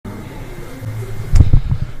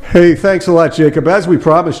Hey, thanks a lot, Jacob. As we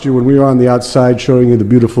promised you when we were on the outside showing you the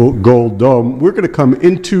beautiful gold dome, we're going to come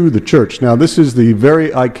into the church. Now, this is the very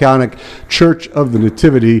iconic Church of the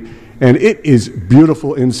Nativity, and it is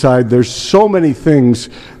beautiful inside. There's so many things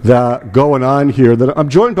that going on here. That I'm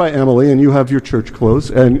joined by Emily, and you have your church clothes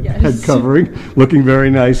and head covering, looking very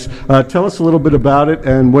nice. Tell us a little bit about it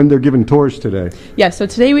and when they're giving tours today. Yeah, so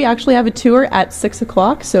today we actually have a tour at 6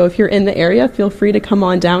 o'clock, so if you're in the area, feel free to come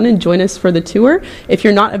on down and join us for the tour. If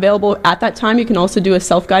you're not available at that time, you can also do a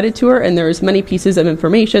self-guided tour, and there's many pieces of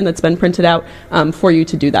information that's been printed out for you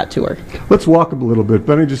to do that tour. Let's walk a little bit.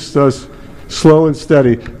 Benny just does slow and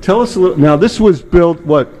steady. Tell us a little. Now, this was built,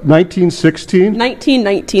 what, 1916?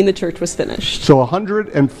 1919, the church was finished. So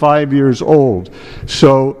 105 years old.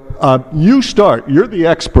 So you're the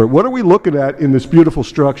expert. What are we looking at in this beautiful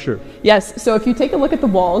structure? Yes, so if you take a look at the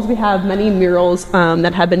walls, we have many murals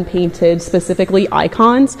that have been painted, specifically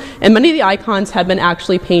icons, and many of the icons have been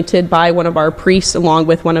actually painted by one of our priests along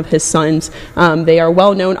with one of his sons. They are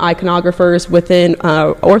well-known iconographers within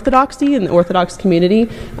Orthodoxy and the Orthodox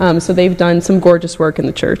community, so they've done some gorgeous work in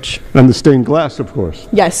the church. And the stained glass, of course.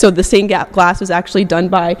 Yes, so the stained glass was actually done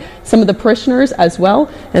by some of the parishioners as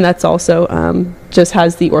well, and that's also just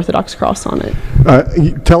has the Orthodox cross on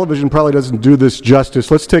it. Television probably doesn't do this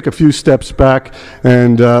justice. Let's take a few steps back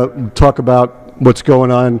and talk about what's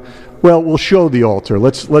going on. Well, we'll show the altar.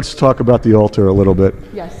 Let's talk about the altar a little bit.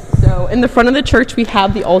 Yes, so in the front of the church we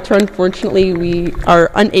have the altar. Unfortunately, we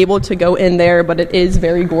are unable to go in there, but it is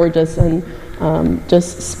very gorgeous and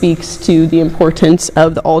just speaks to the importance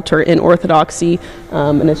of the altar in Orthodoxy,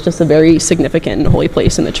 and it's just a very significant and holy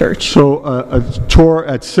place in the church. So a tour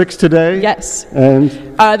at 6 today? Yes. And?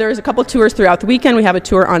 There's a couple tours throughout the weekend. We have a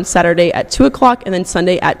tour on Saturday at 2 o'clock and then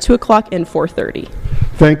Sunday at 2 o'clock and 4:30.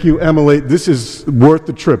 Thank you, Emily. This is worth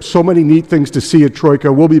the trip. So many neat things to see at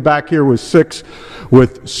Troika. We'll be back here with 6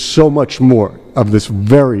 with so much more of this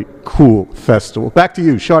very cool festival. Back to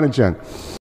you, Sean and Jen.